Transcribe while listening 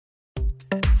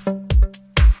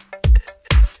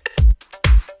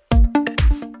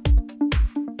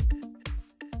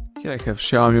Here I have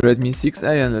Xiaomi Redmi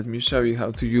 6A and let me show you how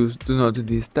to use Do Not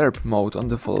Disturb mode on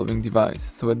the following device.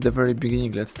 So at the very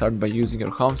beginning, let's start by using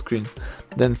your home screen,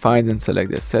 then find and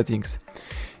select the settings.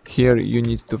 Here you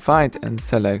need to find and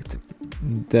select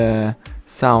the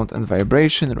sound and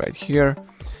vibration right here.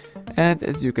 And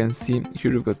as you can see,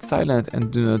 here you've got silent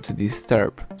and do not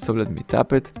disturb. So let me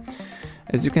tap it.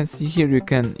 As you can see here, you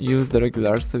can use the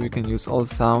regular, so you can use all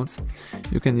sounds.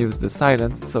 You can use the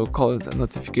silent, so calls and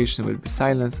notification will be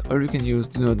silenced, or you can use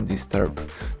do not disturb.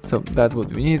 So that's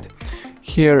what we need.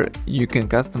 Here you can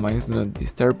customize do not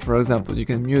disturb. For example, you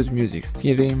can mute music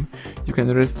stream, you can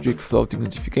restrict floating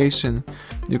notification,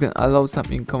 you can allow some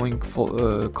incoming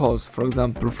calls, for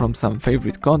example, from some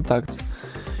favorite contacts.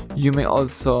 You may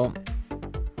also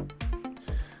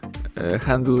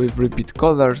handle with repeat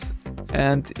callers,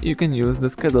 and you can use the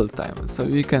schedule time, so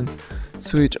you can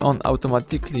switch on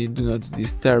automatically do not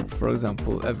disturb, for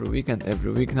example, every weekend,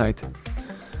 every weeknight,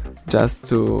 just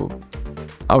to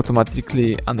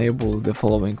automatically enable the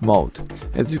following mode.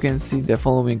 As you can see, the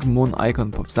following moon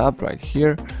icon pops up right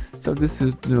here, so this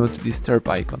is do not disturb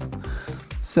icon.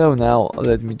 So now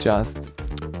let me just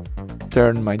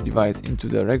turn my device into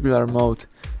the regular mode,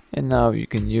 and now you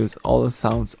can use all the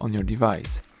sounds on your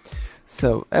device.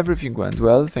 So everything went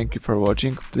well, thank you for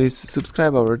watching. Please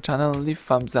subscribe our channel, leave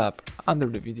thumbs up under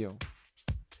the video.